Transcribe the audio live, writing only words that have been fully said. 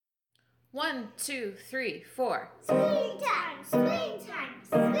1, 2, 3, 4. Screen time, screen time,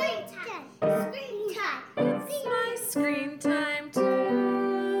 screen time, screen time. It's my screen time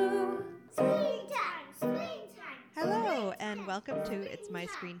too. Screen time, screen time. Hello, and welcome to It's My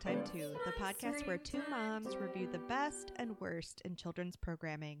Screen Time Too, the podcast where two moms review the best and worst in children's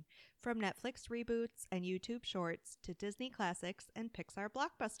programming, from Netflix reboots and YouTube shorts to Disney classics and Pixar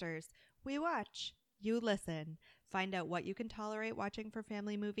blockbusters. We watch, you listen, find out what you can tolerate watching for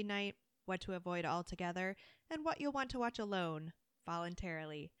family movie night, what to avoid altogether, and what you'll want to watch alone,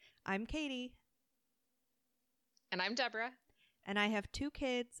 voluntarily. I'm Katie. And I'm Deborah. And I have two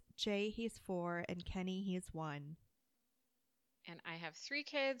kids, Jay, he's 4, and Kenny, he's 1. And I have 3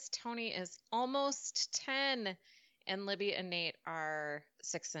 kids. Tony is almost 10. And Libby and Nate are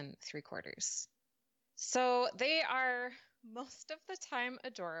 6 3/4. So they are most of the time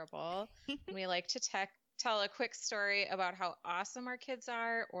adorable. We like to tell a quick story about how awesome our kids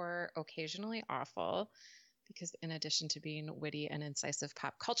are, or occasionally awful. Because in addition to being witty and incisive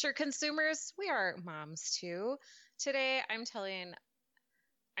pop culture consumers, we are moms too. Today, I'm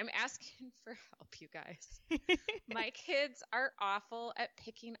asking for help, you guys. My kids are awful at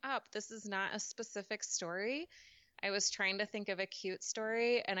picking up. This is not a specific story. I was trying to think of a cute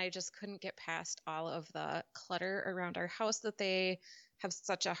story, and I just couldn't get past all of the clutter around our house that they have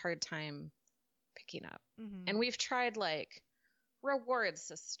such a hard time picking up. Mm-hmm. And we've tried like reward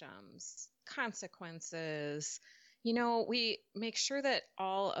systems, consequences. You know, we make sure that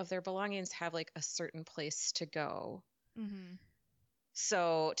all of their belongings have like a certain place to go. Mm-hmm.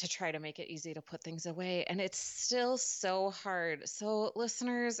 So to try to make it easy to put things away. And it's still so hard. So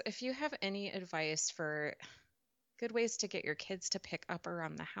listeners, if you have any advice for good ways to get your kids to pick up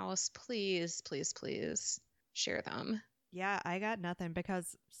around the house, please, please, please share them. Yeah, I got nothing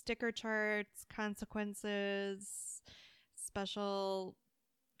because sticker charts, consequences, special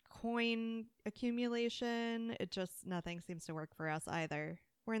coin accumulation, nothing seems to work for us either.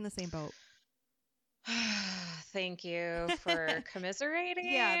 We're in the same boat. Thank you for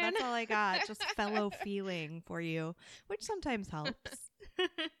commiserating. Yeah, that's all I got. Just fellow feeling for you, which sometimes helps.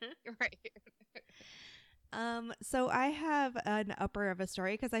 Right. So I have an upper of a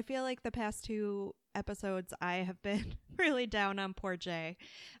story because I feel like the past 2 episodes I have been really down on poor Jay.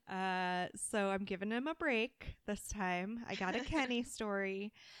 So I'm giving him a break this time. I got a Kenny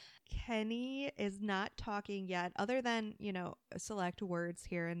story. Kenny is not talking yet, other than, select words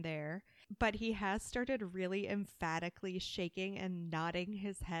here and there. But he has started really emphatically shaking and nodding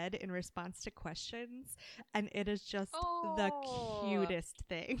his head in response to questions. And it is just the cutest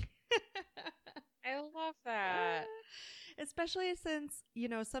thing. I love that. Especially since,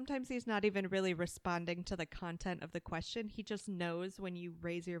 sometimes he's not even really responding to the content of the question. He just knows when you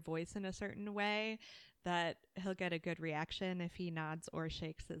raise your voice in a certain way that he'll get a good reaction if he nods or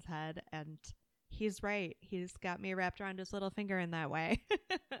shakes his head. And he's right. He's got me wrapped around his little finger in that way.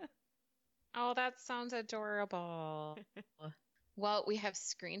 Oh, that sounds adorable. Well, we have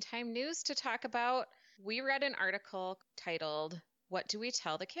screen time news to talk about. We read an article titled, "What Do We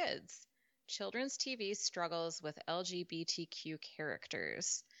Tell the Kids? Children's TV Struggles with LGBTQ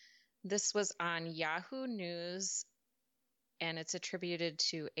Characters." This was on Yahoo News, and it's attributed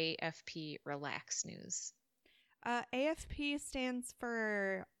to AFP Relax News. AFP stands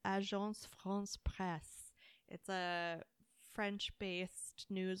for Agence France Presse. It's a French-based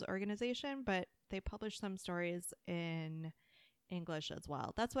news organization, but they publish some stories in English as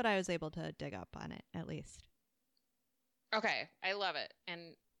well. That's what I was able to dig up on it, at least. Okay, I love it.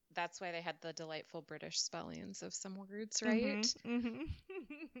 And that's why they had the delightful British spellings of some words, right? Mm-hmm.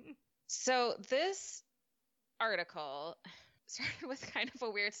 Mm-hmm. So this article started with kind of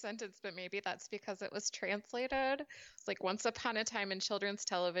a weird sentence, but maybe that's because it was translated. It's like, once upon a time in children's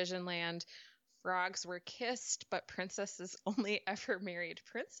television land, frogs were kissed, but princesses only ever married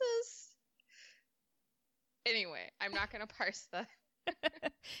princes. Anyway, I'm not going to parse the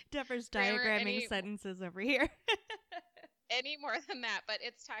Deborah's diagramming sentences over here. Any more than that, but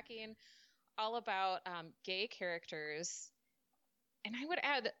it's talking all about gay characters, and I would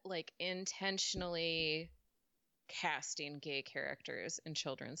add like intentionally casting gay characters in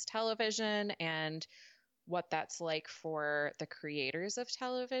children's television and what that's like for the creators of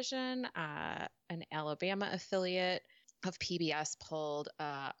television. An Alabama affiliate of PBS pulled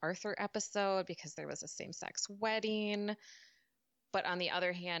Arthur episode because there was a same-sex wedding, but on the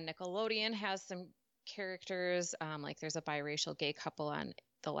other hand, Nickelodeon has some characters, like there's a biracial gay couple on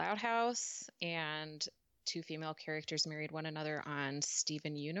The Loud House, and 2 female characters married one another on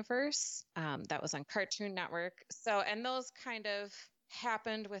Steven Universe. That was on Cartoon Network. And those kind of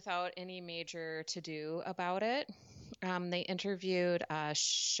happened without any major to-do about it. They interviewed a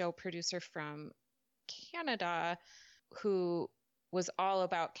show producer from Canada who was all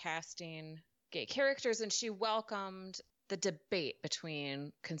about casting gay characters, and she welcomed the debate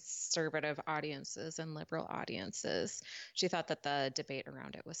between conservative audiences and liberal audiences. She thought that the debate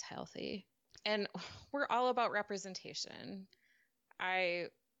around it was healthy. And we're all about representation. I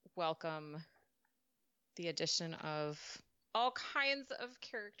welcome the addition of all kinds of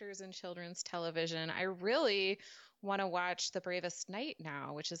characters in children's television. I really want to watch The Bravest Knight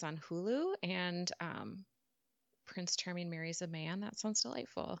now, which is on Hulu, and Prince Charming Marries a Man. That sounds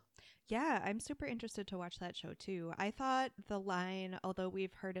delightful. Yeah, I'm super interested to watch that show too. I thought the line, although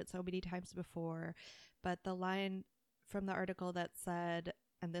we've heard it so many times before, but the line from the article that said,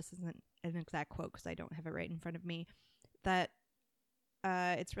 and this isn't an exact quote because I don't have it right in front of me, that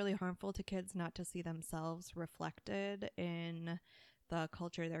it's really harmful to kids not to see themselves reflected in the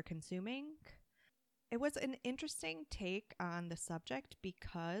culture they're consuming. It was an interesting take on the subject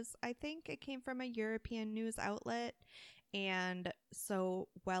because I think it came from a European news outlet. And so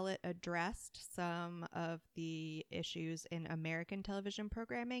while it addressed some of the issues in American television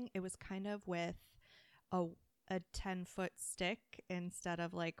programming, it was kind of with a 10-foot stick instead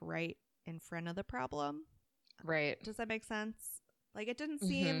of like right in front of the problem. Right. Does that make sense? Like, it didn't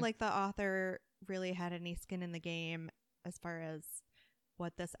seem like the author really had any skin in the game as far as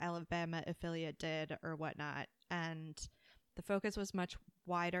what this Alabama affiliate did or whatnot. And the focus was much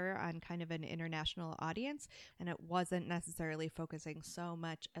wider on kind of an international audience, and it wasn't necessarily focusing so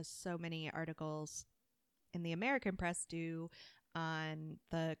much as so many articles in the American press do on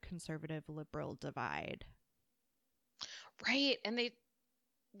the conservative liberal divide. Right. And they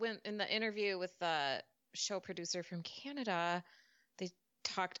went in the interview with the show producer from Canada, they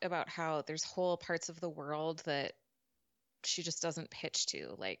talked about how there's whole parts of the world that she just doesn't pitch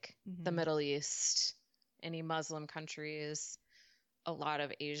to, like the Middle East, any Muslim countries, a lot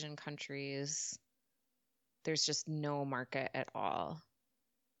of Asian countries. There's just no market at all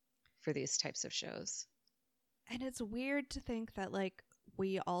for these types of shows. And it's weird to think that, like,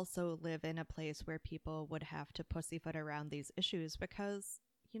 we also live in a place where people would have to pussyfoot around these issues because,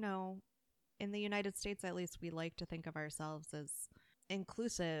 you know, in the United States, at least, we like to think of ourselves as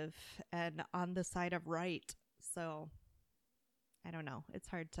inclusive and on the side of right. So I don't know. It's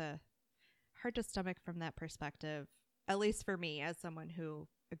hard to stomach from that perspective, at least for me, as someone who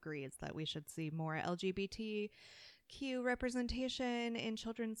agrees that we should see more LGBTQ representation in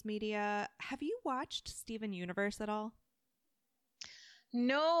children's media. Have you watched Steven Universe at all?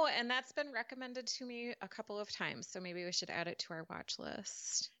 No, and that's been recommended to me a couple of times, so maybe we should add it to our watch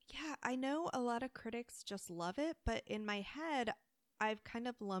list. Yeah, I know a lot of critics just love it, but in my head, I've kind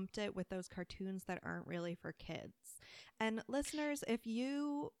of lumped it with those cartoons that aren't really for kids. And listeners, if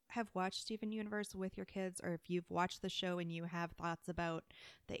you have watched Steven Universe with your kids, or if you've watched the show and you have thoughts about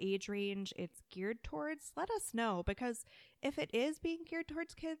the age range it's geared towards, let us know, because if it is being geared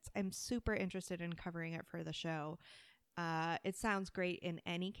towards kids, I'm super interested in covering it for the show. It sounds great in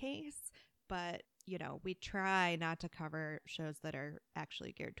any case, but, you know, we try not to cover shows that are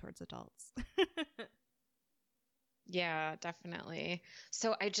actually geared towards adults. Yeah, definitely.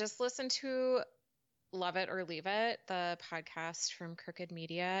 So I just listened to Love It or Leave It, the podcast from Crooked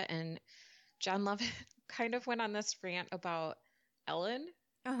Media, and John Lovett kind of went on this rant about Ellen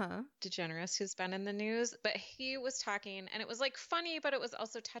DeGeneres, who's been in the news, but he was talking, and it was like funny, but it was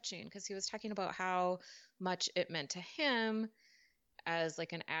also touching because he was talking about how much it meant to him as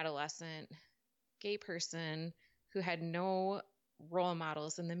like an adolescent gay person who had no role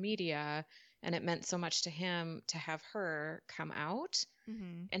models in the media, and it meant so much to him to have her come out.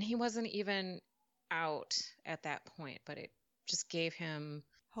 And he wasn't even out at that point, but it just gave him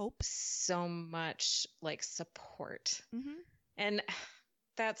hope, so much like support. And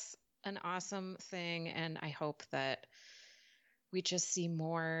that's an awesome thing, and I hope that we just see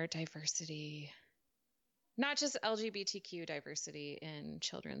more diversity, not just LGBTQ diversity in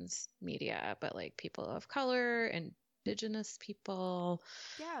children's media, but like people of color and Indigenous people.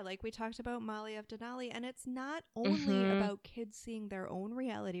 Yeah, like we talked about Molly of Denali, and it's not only about kids seeing their own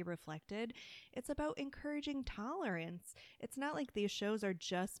reality reflected, it's about encouraging tolerance. It's not like these shows are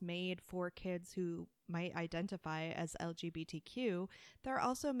just made for kids who might identify as LGBTQ. They're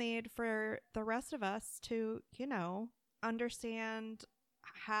also made for the rest of us to, you know, understand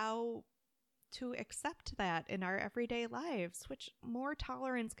how to accept that in our everyday lives, which more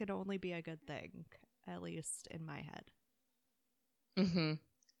tolerance could only be a good thing, at least in my head.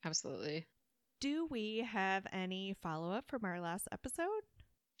 Absolutely. Do we have any follow-up from our last episode?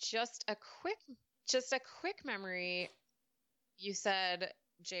 Just a quick memory. You said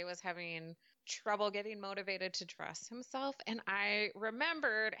Jay was having trouble getting motivated to dress himself. And I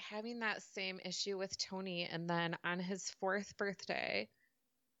remembered having that same issue with Tony. And then on his 4th birthday,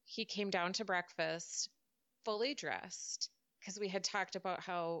 he came down to breakfast fully dressed because we had talked about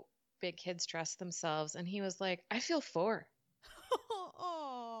how big kids dress themselves. And he was like, I feel 4.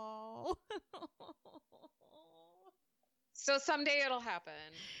 Oh. So someday it'll happen.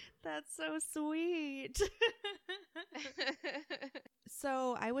 That's so sweet.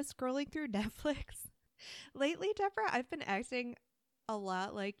 So I was scrolling through Netflix. Lately, Deborah, I've been acting a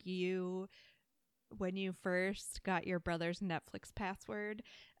lot like you when you first got your brother's Netflix password.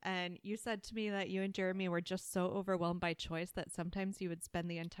 And you said to me that you and Jeremy were just so overwhelmed by choice that sometimes you would spend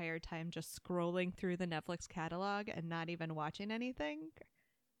the entire time just scrolling through the Netflix catalog and not even watching anything.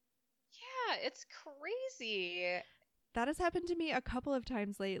 Yeah, it's crazy. That has happened to me a couple of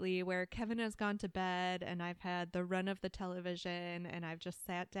times lately where Kevin has gone to bed and I've had the run of the television and I've just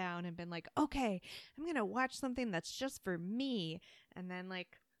sat down and been like, okay, I'm going to watch something that's just for me. And then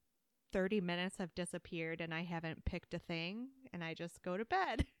like 30 minutes have disappeared and I haven't picked a thing and I just go to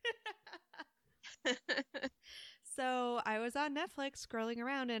bed. So I was on Netflix scrolling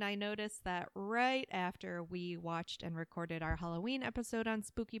around and I noticed that right after we watched and recorded our Halloween episode on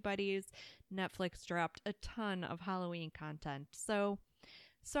Spooky Buddies, Netflix dropped a ton of Halloween content. So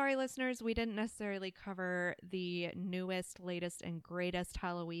sorry, listeners, we didn't necessarily cover the newest, latest, and greatest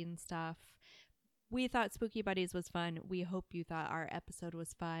Halloween stuff. We thought Spooky Buddies was fun. We hope you thought our episode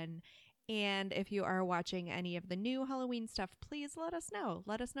was fun. And if you are watching any of the new Halloween stuff, please let us know.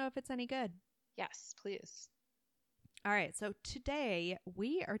 Let us know if it's any good. Yes, please. All right, so today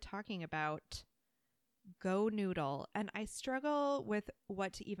we are talking about Go Noodle, and I struggle with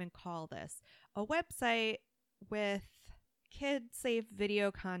what to even call this. A website with kid-safe video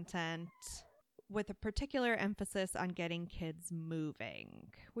content with a particular emphasis on getting kids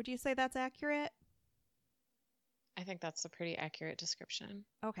moving. Would you say that's accurate? I think that's a pretty accurate description.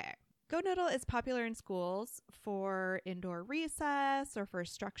 Okay. Go Noodle is popular in schools for indoor recess or for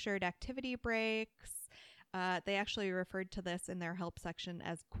structured activity breaks. They actually referred to this in their help section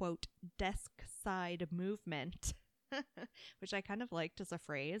as, quote, desk side movement, which I kind of liked as a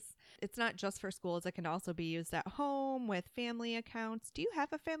phrase. It's not just for schools. It can also be used at home with family accounts. Do you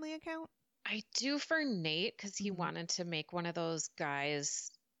have a family account? I do for Nate because he wanted to make one of those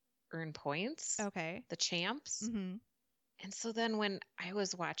guys earn points. Okay. The champs. Mm-hmm. And so then when I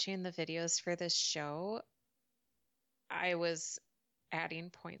was watching the videos for this show, I was adding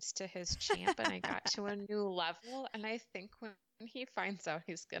points to his champ and I got to a new level. And I think when he finds out,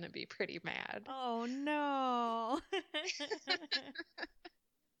 he's going to be pretty mad. Oh, no.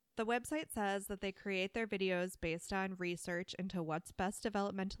 The website says that they create their videos based on research into what's best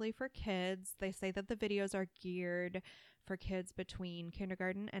developmentally for kids. They say that the videos are geared for kids between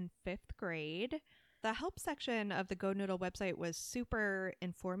kindergarten and 5th grade. The help section of the Go Noodle website was super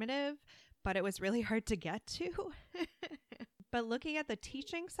informative, but it was really hard to get to. But looking at the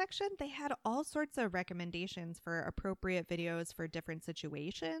teaching section, they had all sorts of recommendations for appropriate videos for different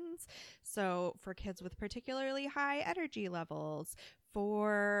situations. So for kids with particularly high energy levels,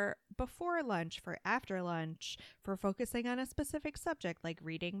 for before lunch, for after lunch, for focusing on a specific subject like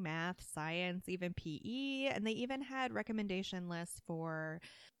reading, math, science, even PE. And they even had recommendation lists for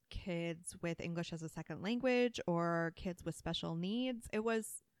kids with English as a second language or kids with special needs. It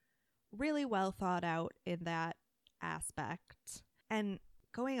was really well thought out in that aspect. And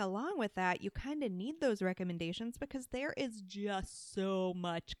going along with that, you kind of need those recommendations because there is just so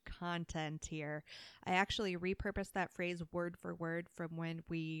much content here. I actually repurposed that phrase word for word from when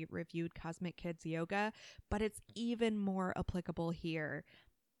we reviewed Cosmic Kids Yoga, but it's even more applicable here.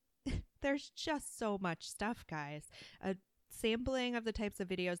 There's just so much stuff, guys. A sampling of the types of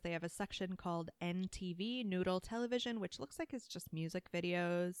videos, they have a section called NTV, Noodle Television, which looks like it's just music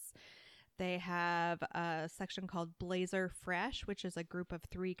videos. They have a section called Blazer Fresh, which is a group of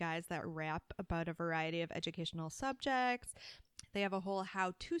 3 guys that rap about a variety of educational subjects. They have a whole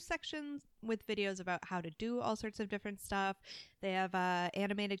how-to section with videos about how to do all sorts of different stuff. They have an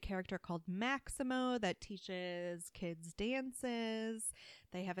animated character called Maximo that teaches kids dances.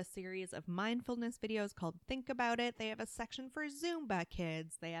 They have a series of mindfulness videos called Think About It. They have a section for Zumba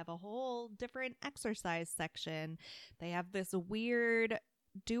kids. They have a whole different exercise section. They have this weird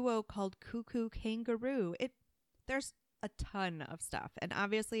duo called Cuckoo Kangaroo. There's a ton of stuff, and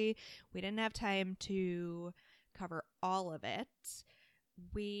obviously we didn't have time to cover all of it.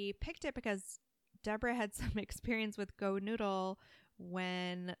 We picked it because Deborah had some experience with Go Noodle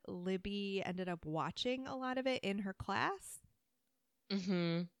when Libby ended up watching a lot of it in her class.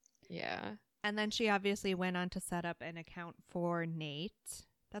 Yeah. And then she obviously went on to set up an account for Nate.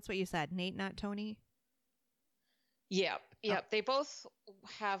 That's what you said. Nate, not Tony? Yep. They both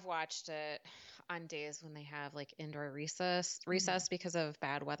have watched it on days when they have like indoor recess because of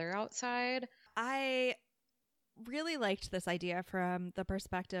bad weather outside. I really liked this idea from the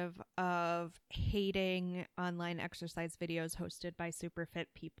perspective of hating online exercise videos hosted by super fit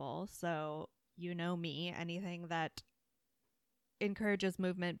people. So, you know me, anything that encourages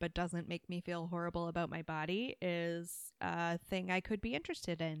movement but doesn't make me feel horrible about my body is a thing I could be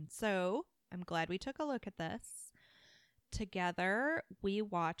interested in. So, I'm glad we took a look at this. Together, we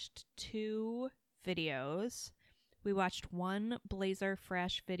watched 2 videos. We watched one Blazer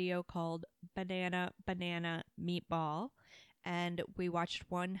Fresh video called Banana Meatball, and we watched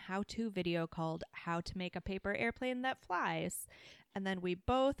one how-to video called How to Make a Paper Airplane That Flies. And then we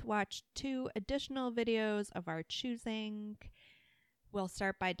both watched 2 additional videos of our choosing. We'll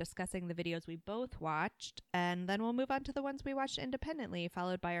start by discussing the videos we both watched, and then we'll move on to the ones we watched independently,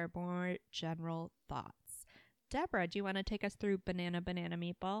 followed by our more general thoughts. Deborah, do you want to take us through Banana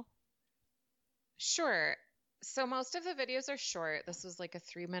Meatball? Sure. So most of the videos are short. This was like a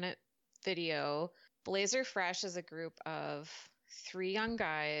 3-minute video. Blazer Fresh is a group of 3 young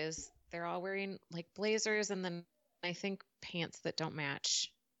guys. They're all wearing like blazers and then I think pants that don't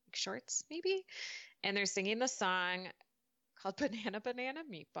match, like shorts maybe. And they're singing the song called Banana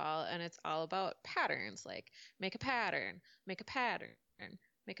Meatball, and it's all about patterns, like make a pattern, make a pattern,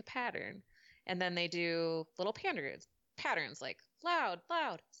 make a pattern. And then they do little patterns like loud,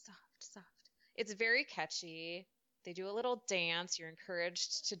 soft. It's very catchy. They do a little dance. You're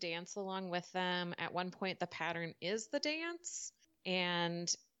encouraged to dance along with them. At one point, the pattern is the dance.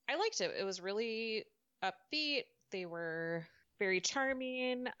 And I liked it. It was really upbeat. They were very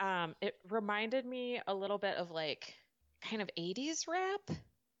charming. It reminded me a little bit of like kind of 80s rap.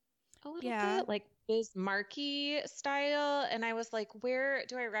 A little bit like Biz Markie style. And I was like, where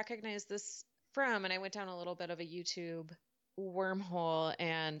do I recognize this from? And I went down a little bit of a YouTube wormhole,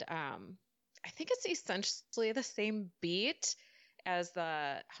 and I think it's essentially the same beat as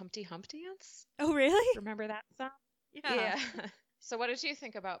the Humpty Hump dance. Oh, really? Remember that song? Yeah. So what did you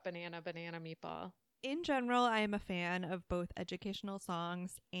think about Banana Meatball? In general, I am a fan of both educational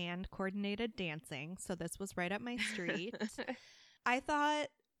songs and coordinated dancing, so this was right up my street. I thought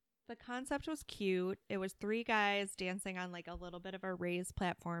the concept was cute. It was 3 guys dancing on like a little bit of a raised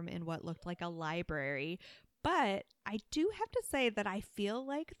platform in what looked like a library. But I do have to say that I feel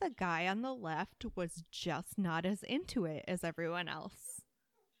like the guy on the left was just not as into it as everyone else.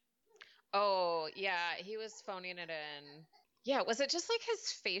 Oh, yeah, he was phoning it in. Yeah, was it just like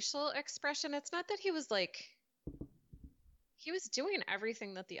his facial expression? It's not that he was doing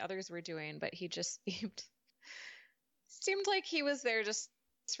everything that the others were doing, but he just seemed like he was there just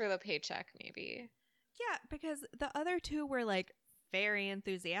for the paycheck, maybe. Yeah, because the other 2 were like very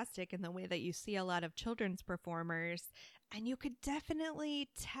enthusiastic in the way that you see a lot of children's performers, and you could definitely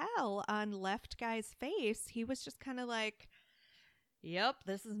tell on left guy's face he was just kind of like, yep,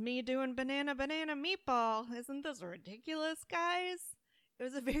 this is me doing Banana Meatball. Isn't this ridiculous, guys? It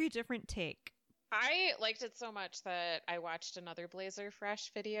was a very different take. I liked it so much that I watched another Blazer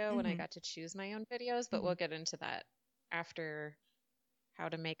Fresh video when I got to choose my own videos, but we'll get into that after How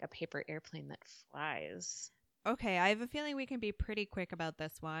to Make a Paper Airplane That Flies. Okay, I have a feeling we can be pretty quick about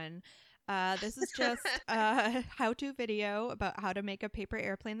this one. This is just a how-to video about how to make a paper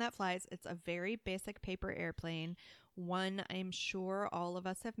airplane that flies. It's a very basic paper airplane, one I'm sure all of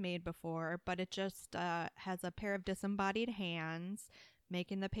us have made before, but it just has a pair of disembodied hands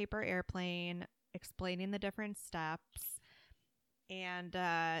making the paper airplane, explaining the different steps. And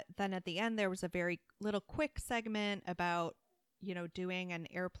then at the end, there was a very little quick segment about, doing an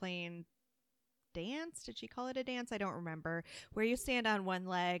airplane dance. Did she call it a dance? I don't remember. Where you stand on one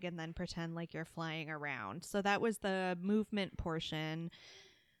leg and then pretend like you're flying around. So that was the movement portion.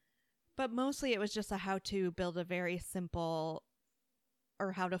 But mostly it was just a how to build a very simple,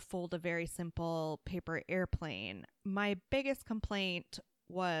 or how to fold a very simple paper airplane. My biggest complaint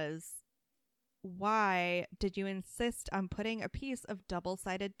was, why did you insist on putting a piece of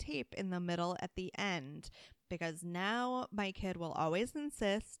double-sided tape in the middle at the end? Because now my kid will always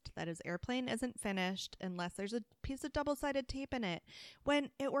insist that his airplane isn't finished unless there's a piece of double-sided tape in it, when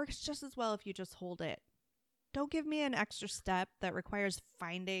it works just as well if you just hold it. Don't give me an extra step that requires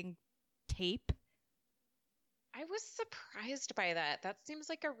finding tape. I was surprised by that. That seems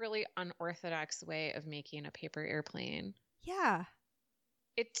like a really unorthodox way of making a paper airplane. Yeah.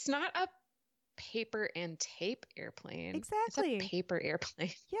 It's not a paper and tape airplane. Exactly. It's a paper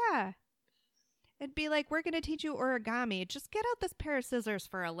airplane. Yeah. It'd be like, we're going to teach you origami. Just get out this pair of scissors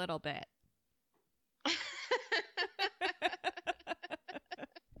for a little bit.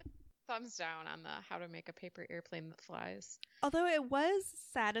 thumbs down on the how to make a paper airplane that flies. Although it was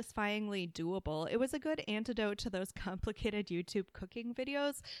satisfyingly doable, it was a good antidote to those complicated YouTube cooking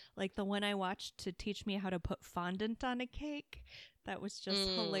videos, like the one I watched to teach me how to put fondant on a cake. That was just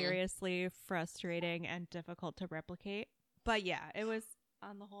hilariously frustrating and difficult to replicate. But yeah, it was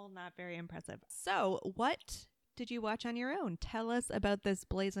on the whole not very impressive. So, what did you watch on your own? Tell us about this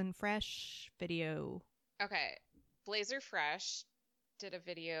Blazin' Fresh video. Okay, Blazer Fresh did a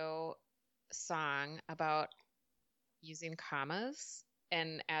video song about using commas,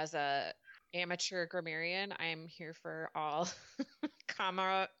 and as a amateur grammarian, I'm here for all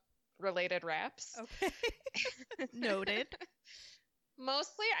comma related raps. Okay. Noted.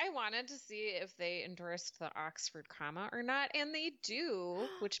 Mostly I wanted to see if they endorsed the Oxford comma or not, and they do,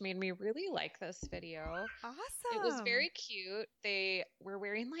 which made me really like this video. Awesome. It was very cute. They were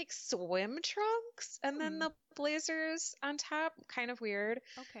wearing like swim trunks and then the blazers on top, kind of weird.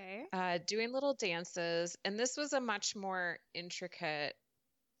 Okay. Doing little dances, and this was a much more intricate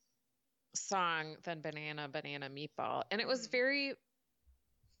song than Banana Banana Meatball, and it was very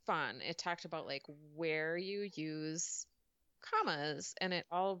fun. It talked about like where you use commas, and it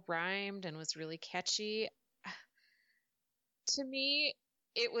all rhymed and was really catchy. To me,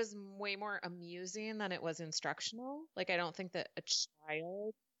 it was way more amusing than it was instructional. Like, I don't think that a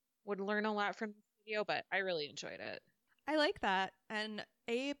child would learn a lot from this video, but I really enjoyed it. I like that. And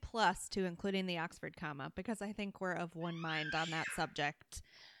A+ to including the Oxford comma, because I think we're of one mind on that subject.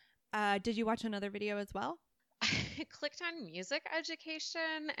 Did you watch another video as well? I clicked on music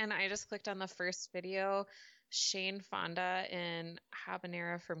education, and I just clicked on the first video, Shane Fonda in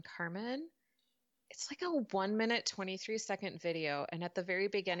Habanera from Carmen. It's like a 1 minute, 23-second video. And at the very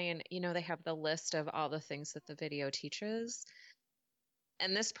beginning, you know, they have the list of all the things that the video teaches.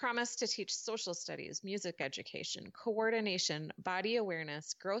 And this promised to teach social studies, music education, coordination, body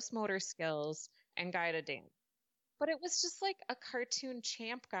awareness, gross motor skills, and guided dance. But it was just like a cartoon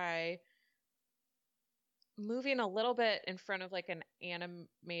champ guy moving a little bit in front of like an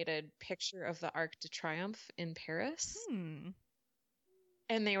animated picture of the Arc de Triomphe in Paris.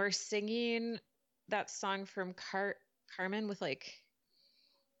 And they were singing that song from Carmen with like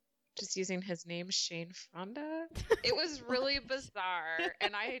just using his name, Shane Fonda. It was really bizarre,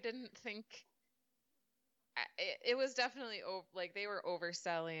 and I didn't think it was definitely like they were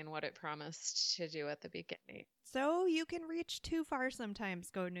overselling what it promised to do at the beginning. So you can reach too far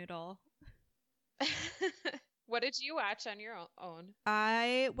sometimes, Go Noodle. What did you watch on your own?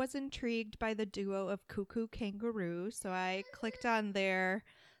 I was intrigued by the duo of Cuckoo Kangaroo, so I clicked on their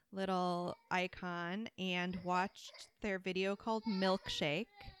little icon and watched their video called Milkshake.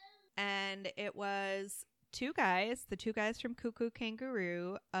 And it was two guys, the two guys from Cuckoo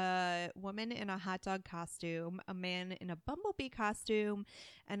Kangaroo, a woman in a hot dog costume, a man in a bumblebee costume,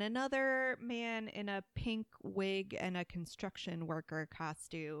 and another man in a pink wig and a construction worker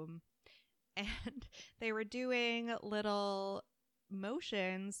costume. And they were doing little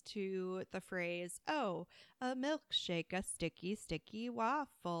motions to the phrase, oh, a milkshake, a sticky, sticky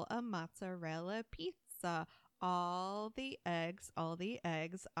waffle, a mozzarella pizza, all the eggs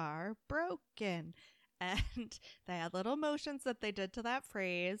are broken. And they had little motions that they did to that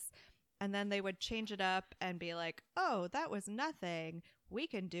phrase. And then they would change it up and be like, oh, that was nothing. We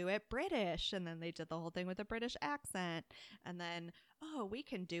can do it British. And then they did the whole thing with a British accent. And then, oh, we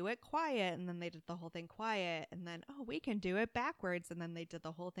can do it quiet. And then they did the whole thing quiet. And then, oh, we can do it backwards. And then they did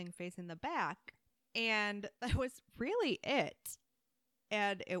the whole thing facing the back. And that was really it.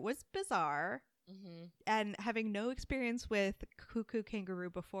 And it was bizarre. Mm-hmm. And having no experience with Cuckoo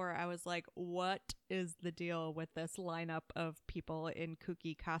Kangaroo before, I was like, what is the deal with this lineup of people in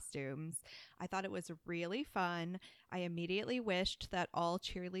kooky costumes? I thought it was really fun. I immediately wished that all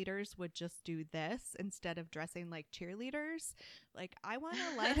cheerleaders would just do this instead of dressing like cheerleaders. Like, I want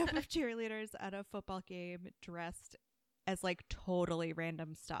a lineup of cheerleaders at a football game dressed as like totally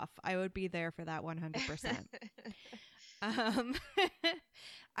random stuff. I would be there for that 100%.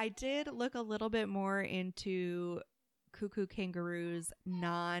 I did look a little bit more into Cuckoo Kangaroo's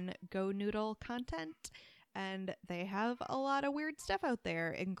non-Go Noodle content, and they have a lot of weird stuff out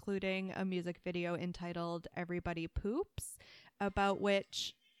there, including a music video entitled Everybody Poops, about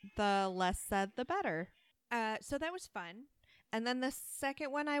which the less said, the better. So that was fun. And then the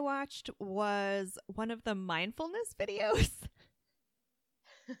second one I watched was one of the mindfulness videos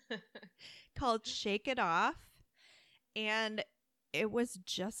called Shake It Off. And it was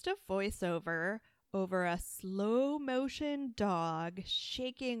just a voiceover over a slow motion dog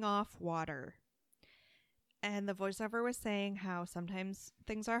shaking off water. And the voiceover was saying how sometimes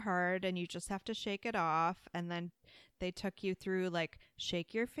things are hard and you just have to shake it off. And then they took you through like,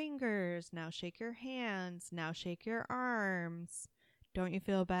 shake your fingers, now shake your hands, now shake your arms. Don't you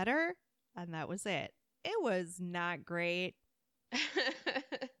feel better? And that was it. It was not great.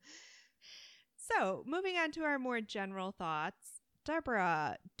 So, moving on to our more general thoughts.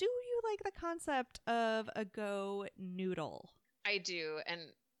 Deborah, do you like the concept of a Go Noodle? I do. And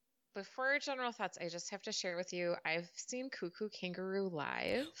before general thoughts, I just have to share with you, I've seen Cuckoo Kangaroo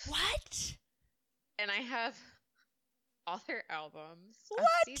live. What? And I have all their albums on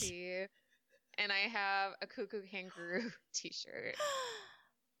What? CD. And I have a Cuckoo Kangaroo t-shirt.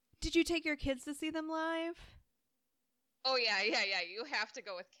 Did you take your kids to see them live? Oh, yeah. You have to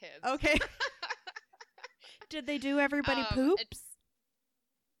go with kids. Okay. Did they do Everybody Poops?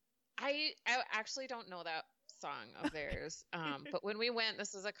 I actually don't know that song of theirs. But when we went,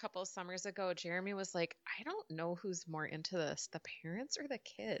 this was a couple summers ago, Jeremy was like, I don't know who's more into this, the parents or the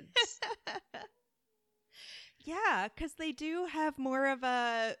kids. Yeah, because they do have more of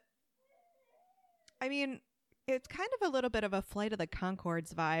a... I mean, it's kind of a little bit of a Flight of the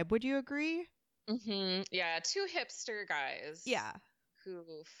Conchords vibe. Would you agree? Mm-hmm. Yeah, two hipster guys. Yeah. Who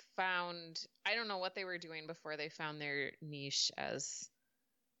found, I don't know what they were doing before they found their niche as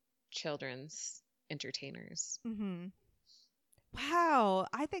children's entertainers. Mm-hmm. Wow,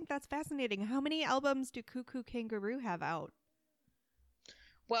 I think that's fascinating. How many albums do Cuckoo Kangaroo have out?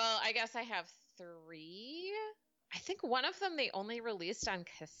 Well, I guess I have 3. I think one of them they only released on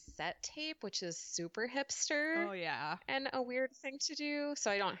cassette tape, which is super hipster. Oh, yeah. And a weird thing to do. So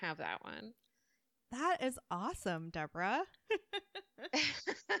I don't have that one. That is awesome, Deborah.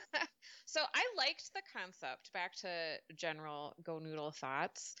 So I liked the concept. Back to general Go Noodle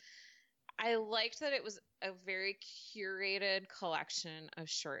thoughts. I liked that it was a very curated collection of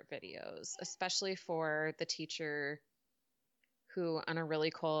short videos, especially for the teacher who on a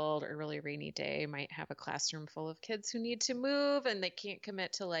really cold or really rainy day might have a classroom full of kids who need to move and they can't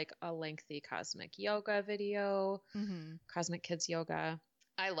commit to like a lengthy cosmic yoga video, Cosmic Kids Yoga.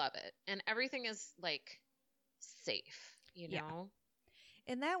 I love it. And everything is like safe, you know?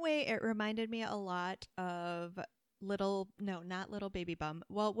 In that way, it reminded me a lot of not Little Baby Bum.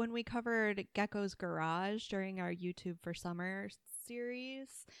 Well, when we covered Gecko's Garage during our YouTube for Summer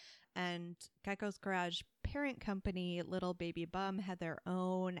series, and Gecko's Garage parent company, Little Baby Bum, had their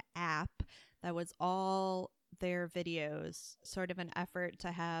own app that was all their videos, sort of an effort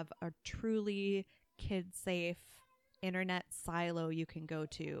to have a truly kid-safe internet silo you can go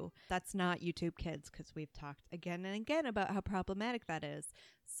to. That's not YouTube Kids, because we've talked again and again about how problematic that is.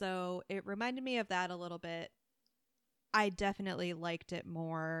 So it reminded me of that a little bit. I definitely liked it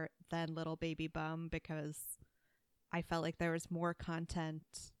more than Little Baby Bum because I felt like there was more content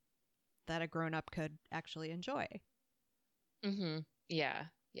that a grown-up could actually enjoy. Yeah.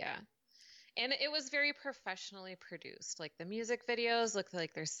 And it was very professionally produced. Like the music videos look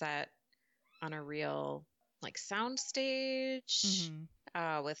like they're set on a real like sound stage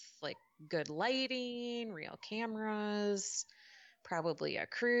with like good lighting, real cameras, probably a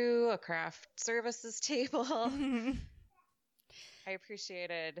crew, a craft services table. I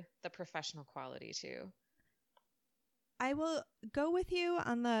appreciated the professional quality too. I will go with you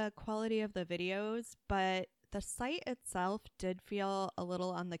on the quality of the videos, but the site itself did feel a little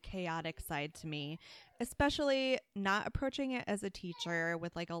on the chaotic side to me, especially not approaching it as a teacher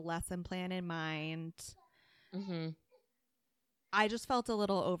with like a lesson plan in mind. I just felt a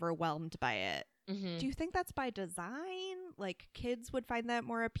little overwhelmed by it. Do you think that's by design? Like kids would find that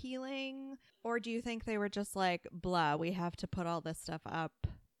more appealing? Or do you think they were just like, blah, we have to put all this stuff up.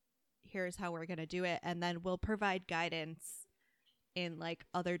 Here's how we're going to do it. And then we'll provide guidance in like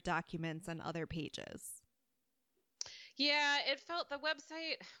other documents and other pages. Yeah, it felt the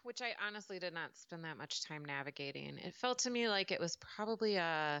website, which I honestly did not spend that much time navigating. It felt to me like it was probably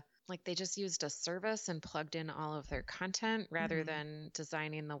like they just used a service and plugged in all of their content rather than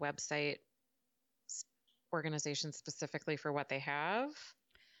designing the website organization specifically for what they have.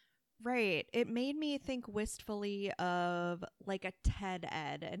 Right. It made me think wistfully of like a TED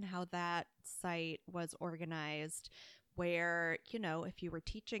Ed and how that site was organized, where, you know, if you were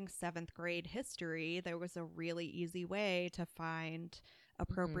teaching 7th grade history, there was a really easy way to find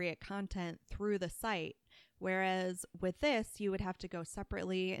appropriate content through the site. Whereas with this, you would have to go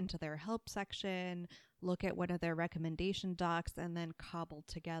separately into their help section, look at one of their recommendation docs, and then cobble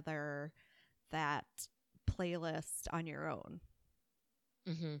together that playlist on your own.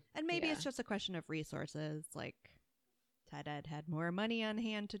 And maybe it's just a question of resources, like TED Ed had more money on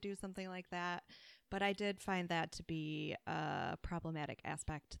hand to do something like that. But I did find that to be a problematic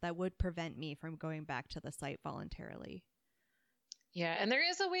aspect that would prevent me from going back to the site voluntarily. Yeah, and there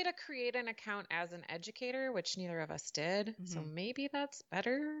is a way to create an account as an educator, which neither of us did. So Mhm. maybe that's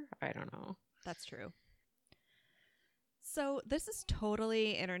better. I don't know. That's true. So this is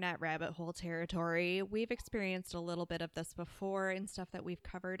totally internet rabbit hole territory. We've experienced a little bit of this before in stuff that we've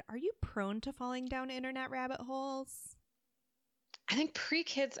covered. Are you prone to falling down internet rabbit holes? I think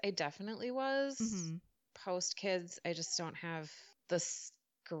pre-kids, I definitely was. Mhm. Post-kids, I just don't have the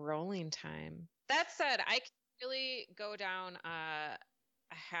scrolling time. That said, I can really go down a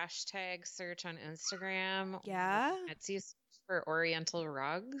hashtag search on Instagram Yeah? or Etsy for Oriental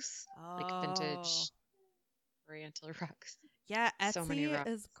rugs, like vintage Oh. Oriental rugs. Yeah, So many Etsy rugs.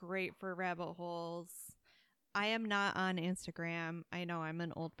 is great for rabbit holes. I am not on Instagram. I know I'm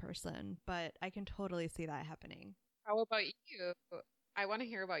an old person, but I can totally see that happening. How about you? I want to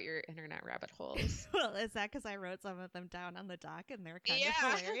hear about your internet rabbit holes. Well, is that because I wrote some of them down on the doc and they're kind of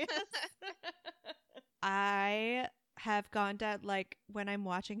Yeah. hilarious? I have gone down, like, when I'm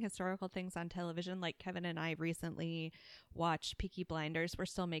watching historical things on television, like Kevin and I recently watched Peaky Blinders. We're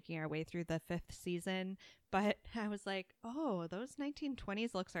still making our way through the 5th season, but I was like, oh, those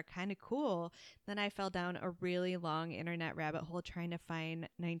 1920s looks are kind of cool. Then I fell down a really long internet rabbit hole trying to find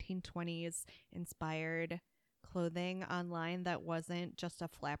 1920s inspired clothing online that wasn't just a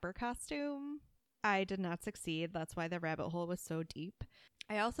flapper costume. I did not succeed. That's why the rabbit hole was so deep.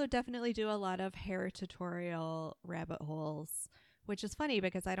 I also definitely do a lot of hair tutorial rabbit holes, which is funny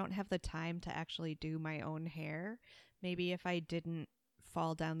because I don't have the time to actually do my own hair. Maybe if I didn't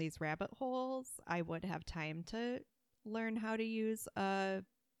fall down these rabbit holes, I would have time to learn how to use a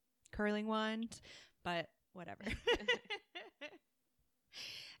curling wand, but whatever.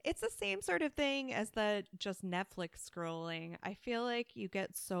 It's the same sort of thing as the just Netflix scrolling. I feel like you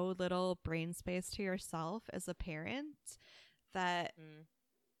get so little brain space to yourself as a parent that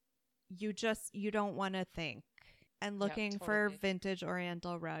you don't want to think. And looking for totally. vintage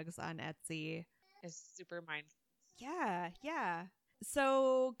Oriental rugs on Etsy is super mindful. Yeah.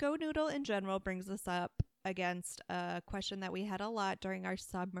 So Go Noodle in general brings us up against a question that we had a lot during our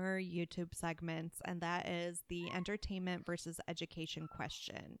summer YouTube segments, and that is the entertainment versus education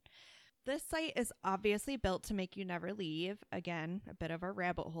question. This site is obviously built to make you never leave. Again, a bit of a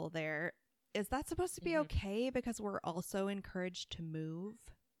rabbit hole there. Is that supposed to be okay because we're also encouraged to move?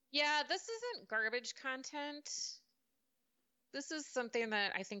 Yeah, this isn't garbage content. This is something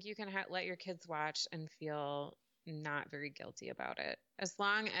that I think you can let your kids watch and feel not very guilty about it, as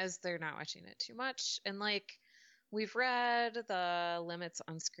long as they're not watching it too much. And like we've read, the limits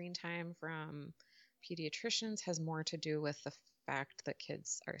on screen time from pediatricians has more to do with the fact that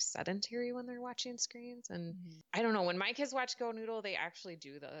kids are sedentary when they're watching screens. And I don't know, when my kids watch Go Noodle, they actually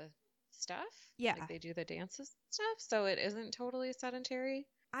do the stuff. Yeah. Like they do the dances and stuff. So it isn't totally sedentary.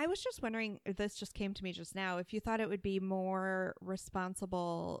 I was just wondering, this just came to me just now, if you thought it would be more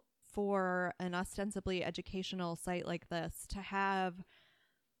responsible for an ostensibly educational site like this to have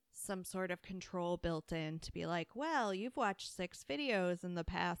some sort of control built in to be like, well, you've watched 6 videos in the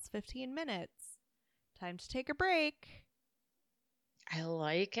past 15 minutes. Time to take a break. I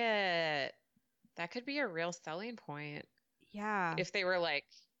like it. That could be a real selling point. Yeah. If they were like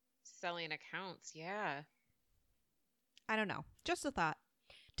selling accounts, yeah. I don't know. Just a thought.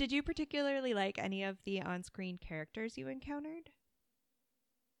 Did you particularly like any of the on-screen characters you encountered?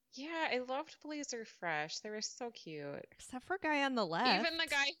 Yeah, I loved Blazer Fresh. They were so cute. Except for guy on the left. Even the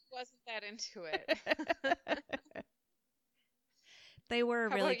guy who wasn't that into it. They were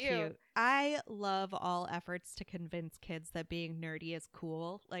How really about you? cute. I love all efforts to convince kids that being nerdy is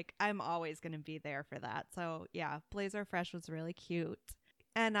cool. Like, I'm always going to be there for that. So, yeah, Blazer Fresh was really cute.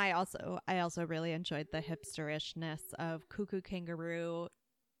 And I also really enjoyed the hipsterishness of Cuckoo Kangaroo.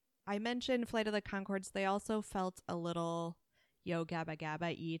 I mentioned Flight of the Conchords. They also felt a little Yo Gabba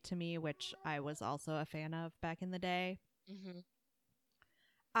Gabba-y to me, which I was also a fan of back in the day. Mm-hmm.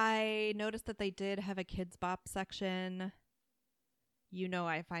 I noticed that they did have a Kids Bop section. You know,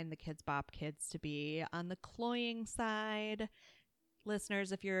 I find the Kids Bop kids to be on the cloying side.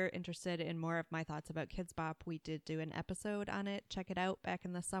 Listeners, if you're interested in more of my thoughts about Kids Bop, we did do an episode on it. Check it out back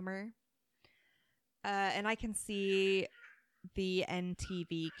in the summer. And I can see the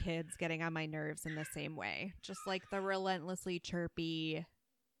NTV kids getting on my nerves in the same way. Just like the relentlessly chirpy,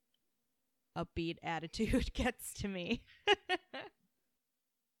 upbeat attitude gets to me.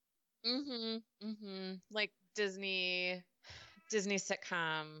 Like Disney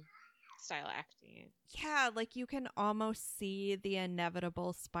sitcom style acting. Yeah, like you can almost see the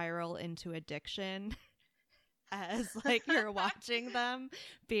inevitable spiral into addiction as like you're watching them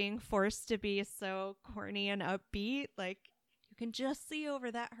being forced to be so corny and upbeat. Like you can just see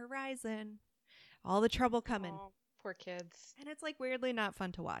over that horizon all the trouble coming. Oh, poor kids. And it's like weirdly not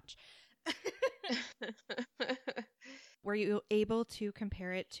fun to watch. Were you able to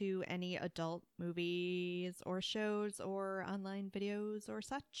compare it to any adult movies or shows or online videos or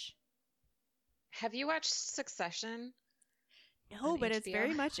such? Have you watched Succession? No, On but it's HBO?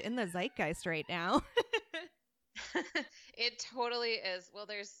 very much in the zeitgeist right now. It totally is. Well,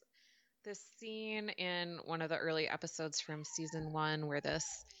 there's this scene in one of the early episodes from season 1 where this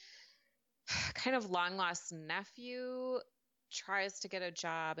kind of long lost nephew tries to get a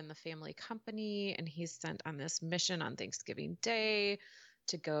job in the family company, and he's sent on this mission on Thanksgiving Day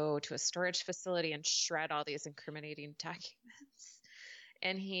to go to a storage facility and shred all these incriminating documents.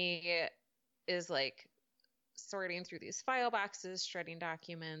 And he is like sorting through these file boxes, shredding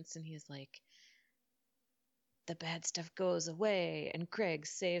documents, and he's like, the bad stuff goes away and Greg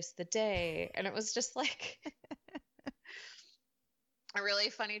saves the day. And it was just like a really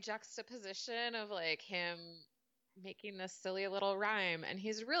funny juxtaposition of like him making this silly little rhyme, and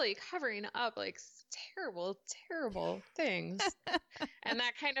he's really covering up like terrible, terrible things. And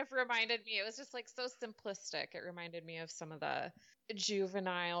that kind of reminded me, it was just like so simplistic. It reminded me of some of the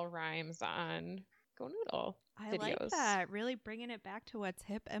juvenile rhymes on Go Noodle I videos. like that. Really bringing it back to what's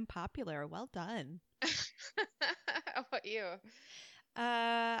hip and popular. Well done. How about you?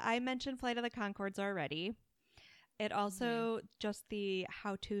 I mentioned Flight of the Conchords already. It also, just the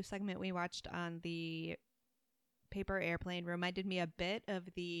how-to segment we watched on the paper airplane reminded me a bit of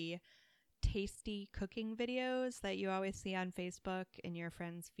the tasty cooking videos that you always see on Facebook in your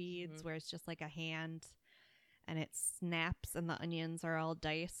friends' feeds, where it's just like a hand and it snaps and the onions are all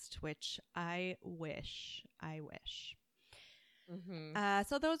diced, which I wish.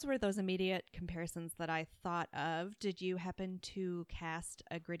 So those were those immediate comparisons that I thought of. Did you happen to cast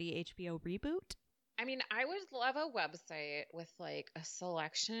a gritty HBO reboot? I mean, I would love a website with like a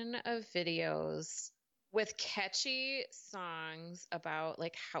selection of videos with catchy songs about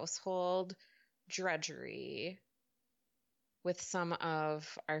like household drudgery with some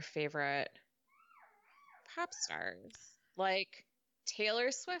of our favorite pop stars, like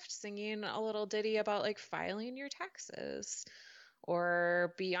Taylor Swift singing a little ditty about like filing your taxes,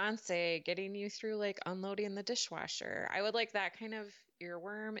 or Beyonce getting you through like unloading the dishwasher. I would like that kind of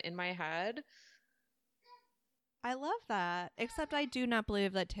earworm in my head. I love that, except I do not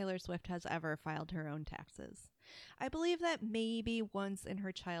believe that Taylor Swift has ever filed her own taxes. I believe that maybe once in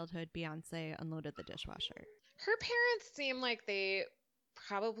her childhood, Beyonce unloaded the dishwasher. Her parents seem like they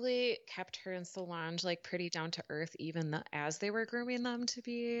probably kept her and Solange like pretty down to earth, even as they were grooming them to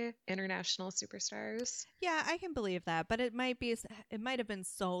be international superstars. Yeah, I can believe that, but it might have been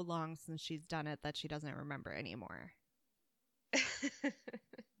so long since she's done it that she doesn't remember anymore.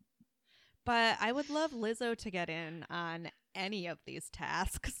 But I would love Lizzo to get in on any of these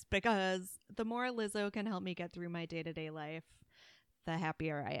tasks, because the more Lizzo can help me get through my day-to-day life, the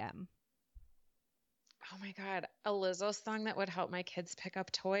happier I am. Oh my God, a Lizzo song that would help my kids pick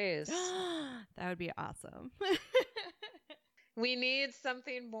up toys. That would be awesome. We need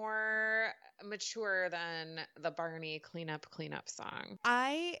something more mature than the Barney cleanup song.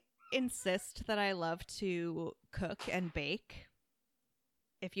 I insist that I love to cook and bake.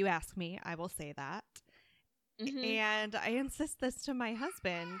 If you ask me, I will say that. And I insist this to my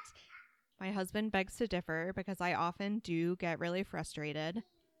husband. My husband begs to differ because I often do get really frustrated.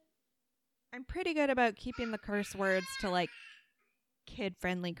 I'm pretty good about keeping the curse words to like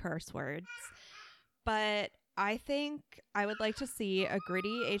kid-friendly curse words. But I think I would like to see a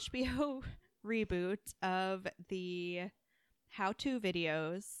gritty HBO reboot of the how-to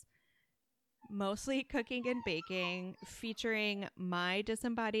videos, mostly cooking and baking, featuring my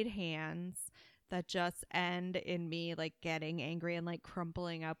disembodied hands that just end in me like getting angry and like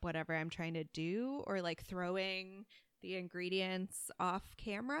crumpling up whatever I'm trying to do, or like throwing the ingredients off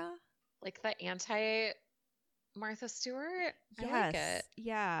camera. Like the anti Martha Stewart? Yes. I like it.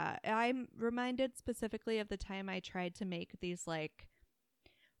 Yeah. I'm reminded specifically of the time I tried to make these like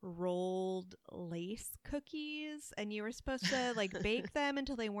rolled lace cookies, and you were supposed to like bake them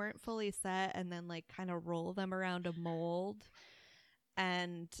until they weren't fully set and then like kind of roll them around a mold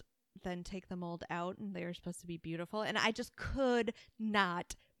and then take the mold out, and they were supposed to be beautiful, and I just could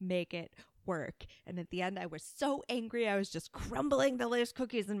not make it work. And at the end I was so angry I was just crumbling the lace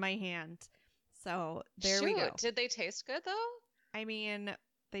cookies in my hand. So there we go. Did they taste good though? I mean,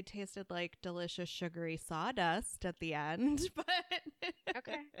 they tasted like delicious sugary sawdust at the end, but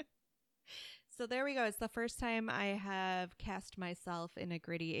Okay. So there we go. It's the first time I have cast myself in a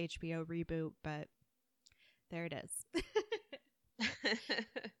gritty HBO reboot, but There it is.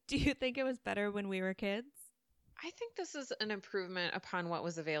 Do you think it was better when we were kids? I think this is an improvement upon what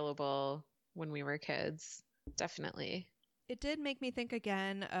was available when we were kids. Definitely. It did make me think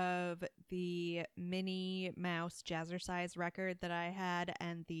again of the Minnie Mouse Jazzercise record that I had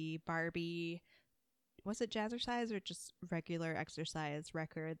and the Barbie, was it Jazzercise or just regular exercise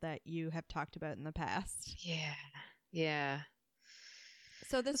record that you have talked about in the past? Yeah. Yeah.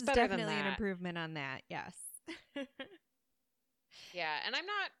 So this It's is better than definitely an that. improvement on that, yes. Yeah. And I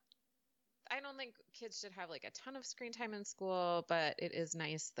don't think kids should have like a ton of screen time in school, but it is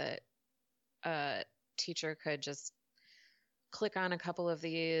nice that a teacher could just click on a couple of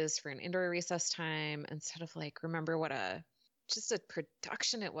these for an indoor recess time instead of like remember what just a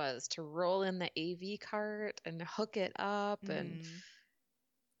production it was to roll in the AV cart and hook it up. And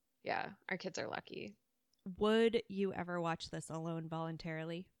yeah, our kids are lucky. Would you ever watch this alone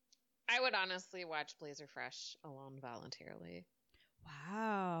voluntarily? I would honestly watch Blazer Fresh alone voluntarily.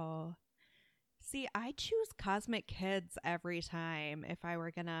 Wow. See, I choose Cosmic Kids every time if I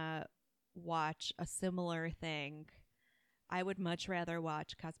were gonna watch a similar thing. I would much rather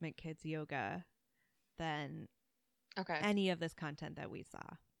watch Cosmic Kids Yoga than Okay. any of this content that we saw.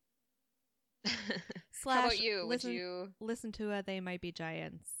 How about you? Listen to a They Might Be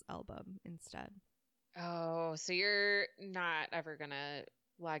Giants album instead. Oh, so you're not ever gonna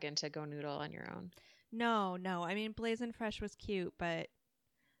log into Go Noodle on your own? No. I mean, Blazing Fresh was cute, but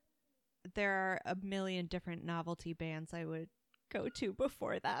there are a million different novelty bands I would go to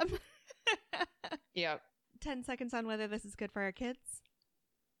before them. Yep. 10 seconds on whether this is good for our kids.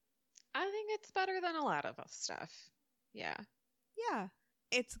 I think it's better than a lot of stuff. Yeah. Yeah.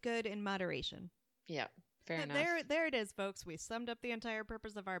 It's good in moderation. Yeah. Fair enough. There it is, folks. We summed up the entire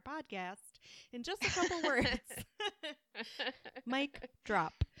purpose of our podcast in just a couple words. Mic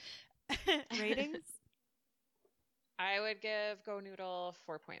drop. Ratings? I would give Go Noodle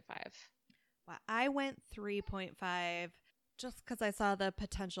 4.5. Well, I went 3.5 just because I saw the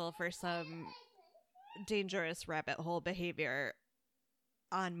potential for some dangerous rabbit hole behavior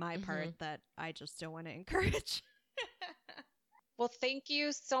on my part that I just don't want to encourage. Well, thank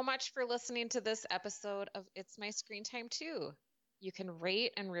you so much for listening to this episode of It's My Screen Time Too. You can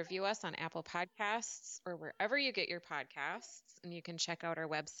rate and review us on Apple Podcasts or wherever you get your podcasts, and you can check out our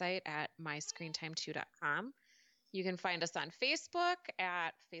website at myscreentime2.com. You can find us on Facebook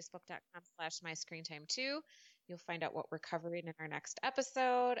at facebook.com/myscreentime2. You'll find out what we're covering in our next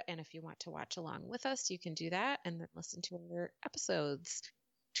episode. And if you want to watch along with us, you can do that and then listen to our episodes.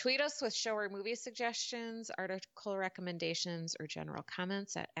 Tweet us with show or movie suggestions, article recommendations, or general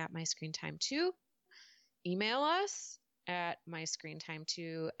comments at myscreentime2. Email us at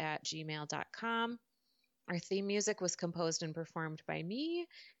myscreentime2@gmail.com. Our theme music was composed and performed by me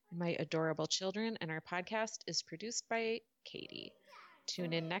and my adorable children, and our podcast is produced by Katie.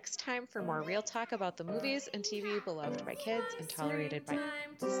 Tune in next time for more real talk about the movies and TV beloved by kids and tolerated by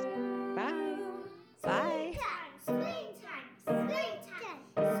us. Bye. Bye.